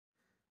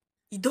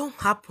E don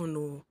happen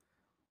oh.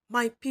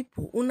 My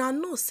people, una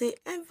know say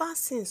ever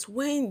since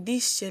when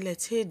this shele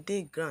take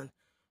dey ground,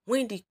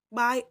 when the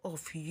kpai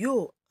of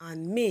Yo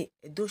and May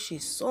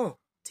Edochie son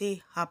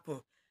take happen,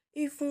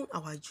 even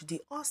our Judy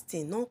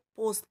Austin no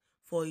post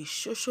for his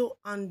social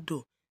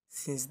handle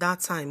since that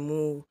time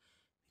oh.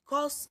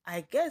 Because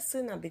I guess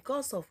say na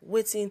because of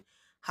wetin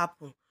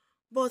happen.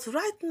 But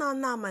right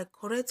now, my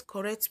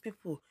correct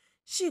people,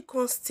 she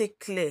come stay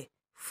clear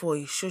for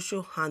his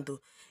social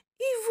handle.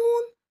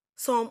 Even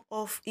some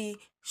of e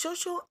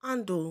social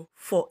handle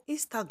for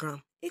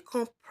Instagram, e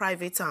come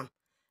private am.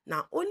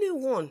 Na only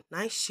one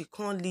na she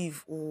come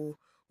leave oh.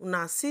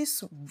 Una see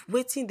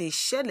wetin dey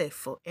shele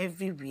for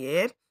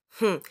everywhere.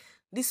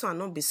 This one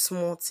no be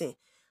small thing.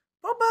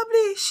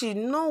 Probably she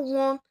no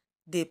wan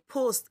dey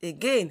post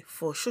again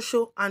for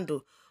social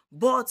handle,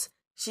 but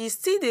she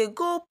still dey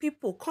go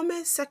people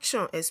comment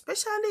section,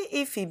 especially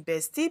if e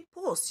bestie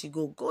post, she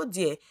go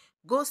there,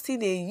 go still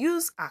dey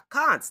use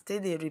account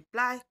take dey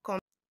reply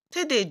comment,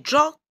 take dey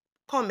drop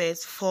comment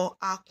for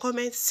her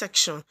comment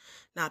section.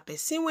 Na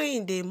person wey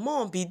in dey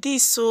mourn be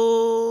this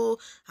oh,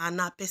 and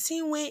na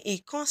person wey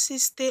e come still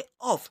stay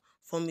off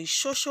from his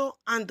social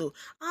handle.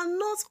 And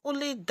not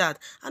only that,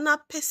 and na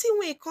person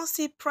wey come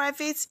still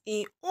private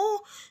im own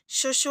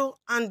social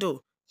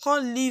handle,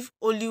 come leave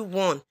only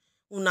one.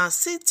 Una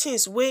see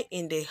things wey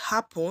in dey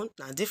happen,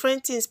 na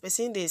different things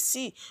person dey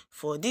see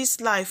for this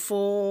life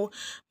oh.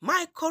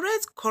 My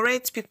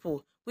correct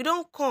people, we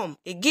don come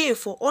again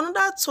for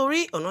another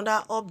tori,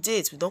 another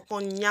update. We don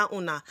come yarn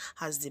una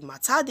as the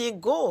matter dey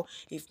go.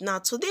 If na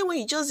today when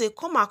you just dey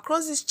come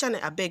across this channel,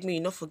 abeg make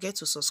you no forget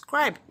to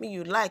subscribe, make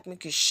you like,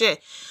 make you share,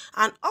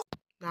 and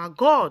na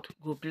God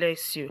go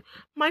bless you.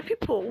 My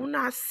people,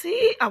 una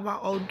see our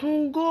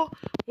Odungo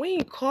when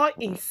he call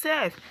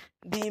himself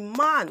the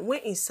man wey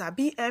he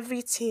sabi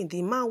everything,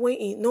 the man wey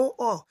he know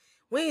all.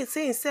 When he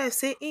say himself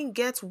say he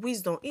get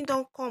wisdom, he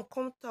don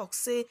come talk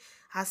say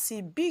as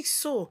he big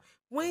so,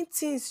 when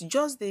things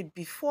just dey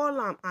befall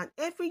am and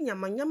every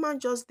yamayama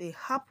just dey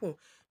happen,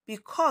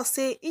 because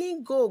say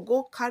he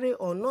go carry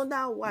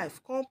another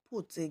wife come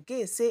put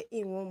again, say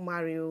he wan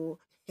marry oh.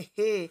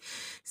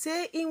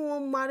 Say he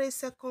wan marry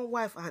second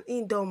wife and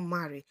he don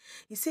marry.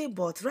 He say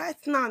but right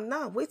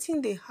now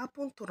wetin dey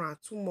happen to am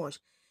too much.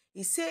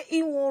 He say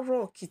he wan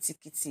run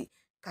kitikiti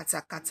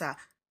katakata,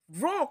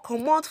 run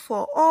comot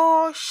for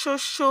all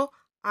social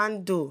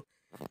handle.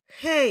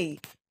 Hey,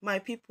 my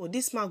people,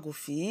 this man go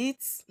fit?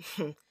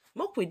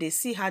 Make we dey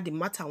see how the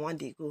matter wan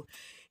dey go.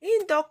 He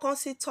don come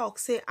still talk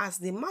say as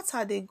the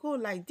matter dey go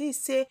like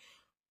this, say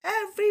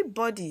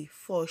everybody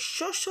for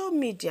social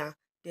media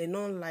they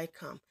no like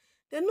am.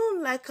 They no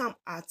like am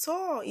at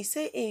all. He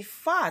say in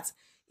fact,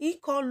 he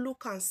come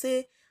look and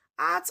say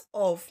out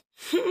of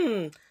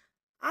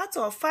out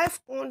of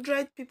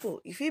 500 people,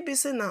 if he be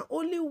say na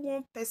only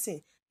one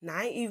person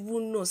na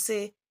even know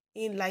say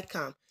he like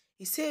am.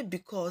 He say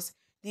because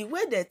the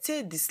way they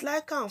take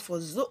dislike am for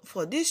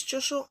this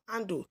social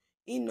handle,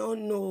 he no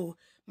know.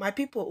 My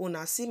people,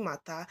 una see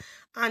matter,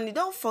 and he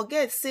don't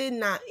forget say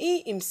na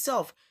he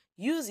himself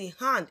use his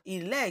hand,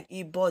 his leg,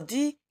 his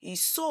body,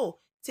 his soul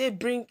take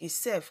bring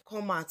himself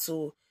come out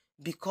oh.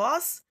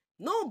 Because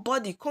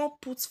nobody come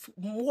put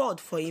word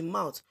for him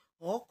mouth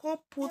or come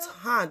put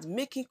hand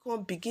make him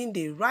come begin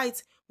dey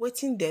write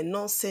wetin dem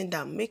no send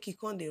am, make him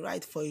come dey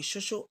write for his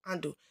social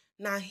handle.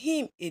 Na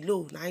him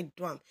alone na him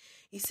do am.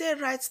 He say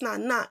right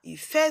now his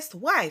first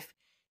wife,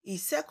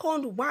 his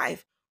second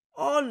wife,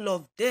 all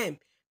of them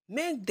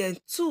make dem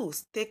too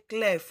stay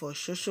clear for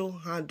social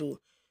handle,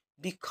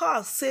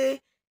 because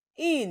say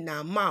he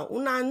na man.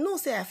 Una know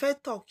say I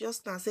first talk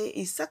just now say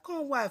his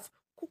second wife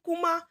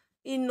kukuma,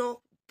 he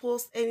no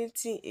post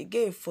anything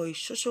again for his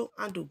social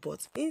handle,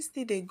 but he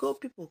still dey go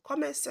people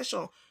comment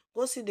section,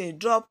 go see dey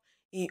drop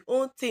him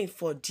own thing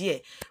for there.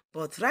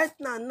 But right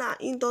now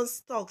he don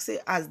talk say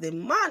as the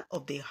man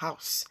of the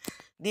house,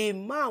 the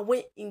man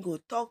wey him go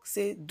talk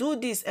say do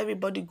this,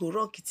 everybody go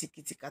run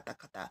kitikiti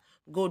katakata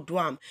go do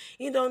am.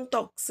 He don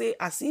talk say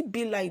as he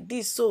be like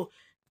this, so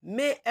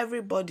may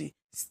everybody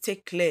stay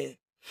clear.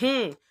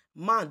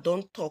 Man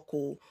don talk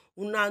oh.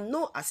 Una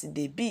know as e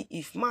dey be.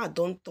 If man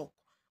don talk,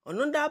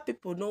 another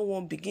people no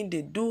wan begin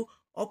dey do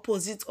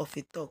opposite of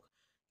a talk.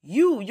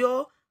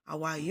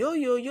 Our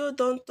yo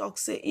don talk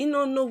say he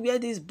no know where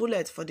this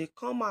bullet for dey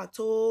come out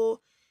oh.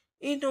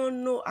 He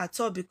don't know at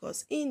all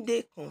because he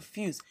dey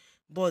confused.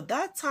 But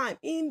that time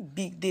he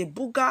big dey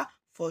booger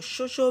for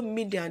social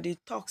media and dey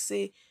talk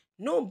say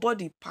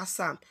nobody pass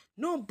am,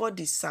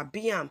 nobody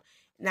sabi am.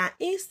 Na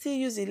he still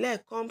use his leg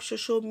come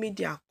social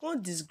media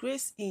come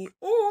disgrace him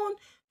own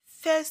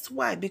first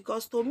wife,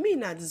 because to me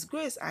na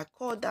disgrace I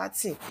call that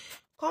thing.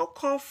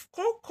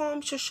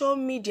 Come social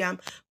media,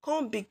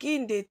 come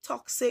begin dey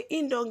talk say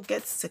he don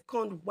get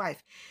second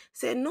wife,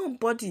 say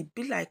nobody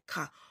be like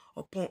her.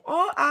 Upon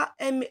all our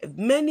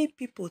many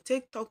people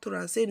take talk to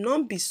am say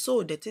no be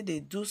so they take dey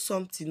do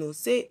something oh,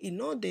 say e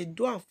no dey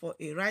do am for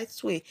a right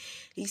way.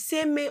 He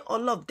say make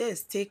all of them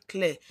stay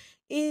clear.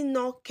 He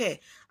no care.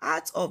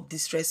 Out of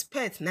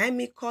disrespect na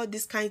me call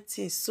this kind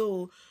thing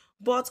so.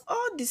 But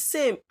all the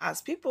same,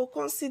 as people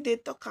come still dey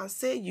talk and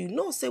say, you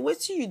know say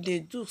wetin you dey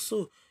do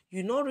so,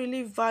 you no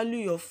really value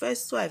your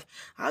first wife.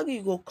 How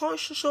you go come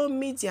social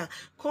media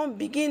come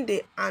begin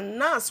dey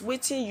announce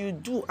wetin you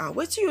do, and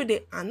wetin you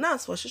dey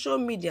announce for social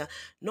media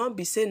no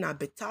be say na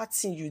better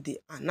thing you dey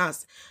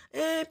announce.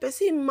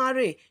 Person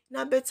marry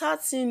na better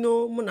thing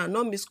oo, una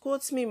no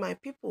misquote me my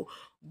people,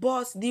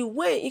 but the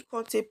way e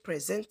come take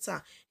present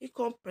am, e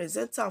come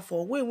present am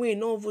for way wey e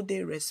no even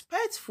dey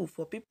respectful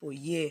for people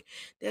ear.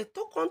 Dem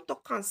come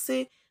talk am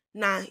say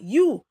na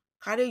you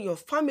carry your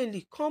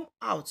family come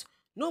out,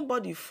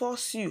 nobody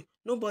force you,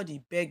 nobody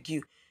beg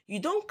you. You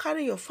don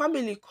carry your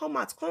family come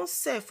out come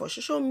sell for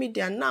social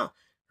media now.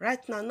 Right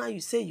now you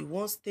say you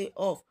wan stay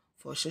off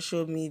for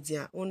social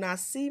media. Una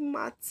see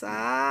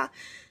matter.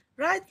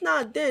 Right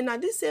now den na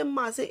dis same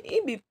man say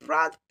he be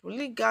proud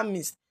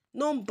polygamist,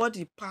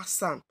 nobody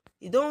pass am.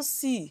 E don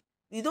see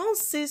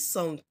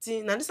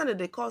something. Na dis one dem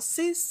dey call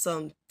see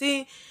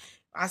something.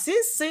 As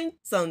he see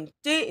something,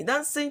 he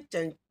don see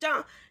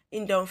chanchan,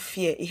 he don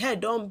fear. Him head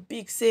don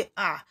big say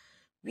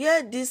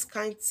where dis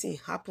kind thing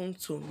happen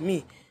to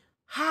me?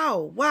 How?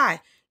 Why?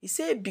 He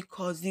say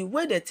because the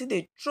way dem take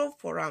dey throw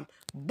for am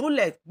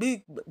bullet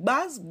big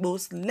gbas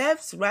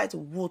left right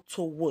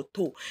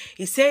woto.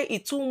 He say e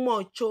too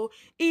much oo,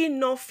 e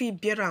no fit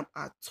bear am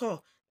at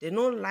all. Dem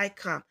no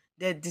like am,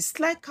 dem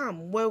dislike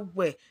am well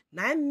well.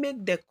 Na im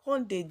make dem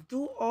come dey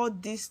do all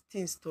these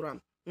things to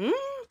am.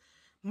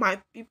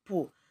 My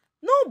people,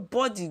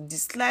 nobody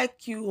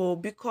dislike you oo,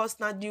 because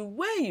na the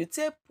way you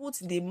take put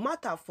the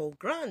matter for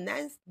ground na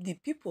the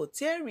people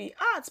take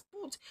react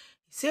put.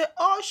 Say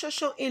all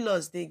social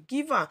in-laws dey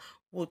give am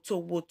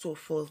woto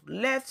for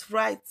left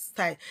right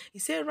side. He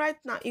say right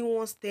now he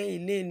wan stay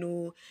alone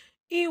oo.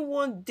 He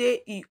wan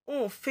dey him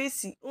own,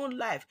 face him own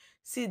life,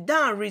 sit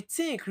down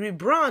rethink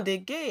rebrand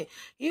again.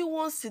 He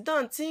wan sit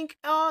down think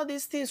all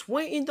these things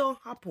wey e don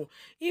happen.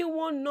 He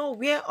wan know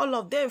where all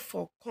of them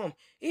for come.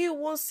 He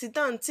wan sit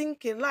down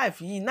think him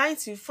life,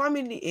 unite him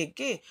family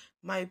again.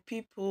 My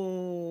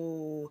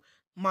people,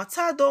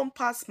 matter don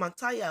pass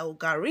matter o.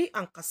 Garri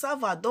and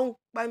cassava don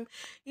kpam.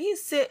 He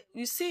say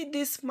you see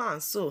this man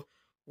so,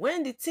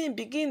 when the thing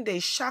begin dey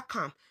shock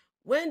am,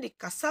 when the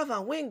cassava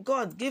wey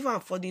God give am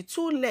for the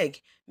two leg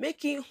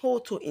make him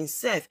hold to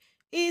himself,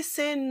 he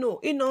say no,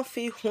 he no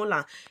fit hold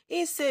am.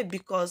 He say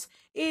because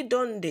he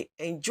don dey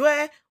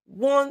enjoy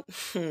one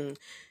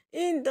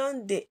he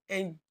don dey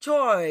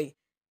enjoy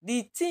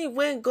the thing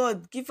wey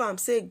God give am.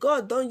 Say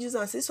God don use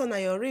am say this one na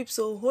your rib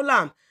so hold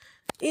am.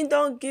 He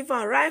don give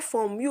am right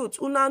from youth.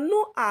 Una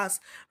know as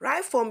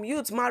right from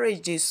youth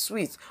marriage dey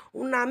sweet.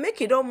 Una make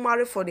e don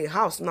marry for the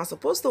house, una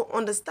suppose to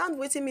understand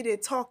wetin me dey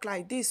talk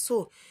like this.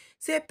 So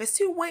say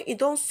person wey e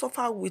don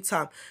suffer with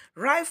am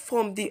right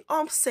from the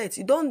onset,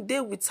 e don dey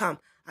with am,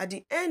 at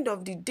the end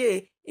of the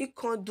day he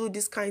can't do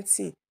this kind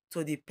thing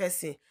to the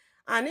person.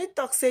 And he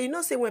talk say, you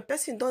know say when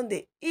person don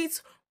dey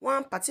eat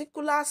one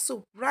particular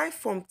soup right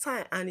from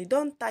time and he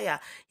don tire,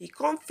 he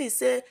come feel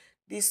say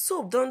the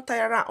soup don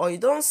tire am or e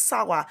don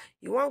sour,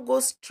 e wan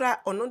go try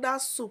another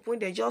soup wey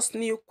dem just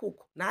new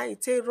cook. Na im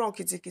take run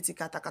kitikiti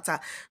katakata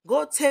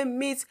go take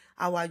meet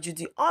our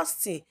Judy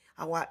Austin,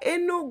 our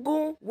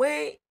Enugu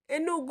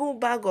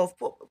bag of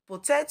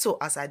potato,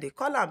 as I dey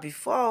call am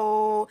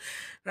before oo.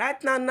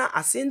 Right now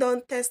as him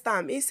don test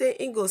am, he say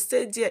he go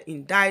stay there,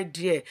 him die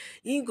there.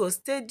 He go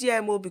stay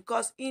there more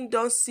because he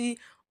don see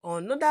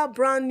another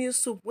brand new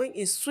soup wey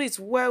e sweet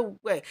well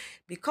well.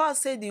 Because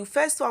say the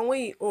first one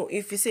wey e own,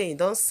 if he say e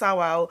don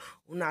sour,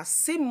 una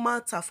see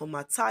matter for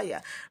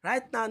matter.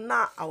 Right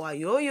now our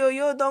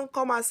yo don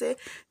come and say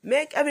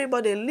make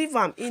everybody leave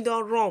am. He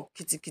don run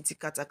kitikiti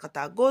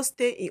katakata go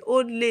stay in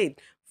old lane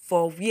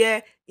for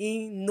where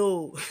he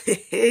know.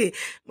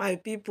 My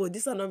people,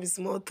 this one no be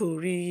small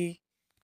tori.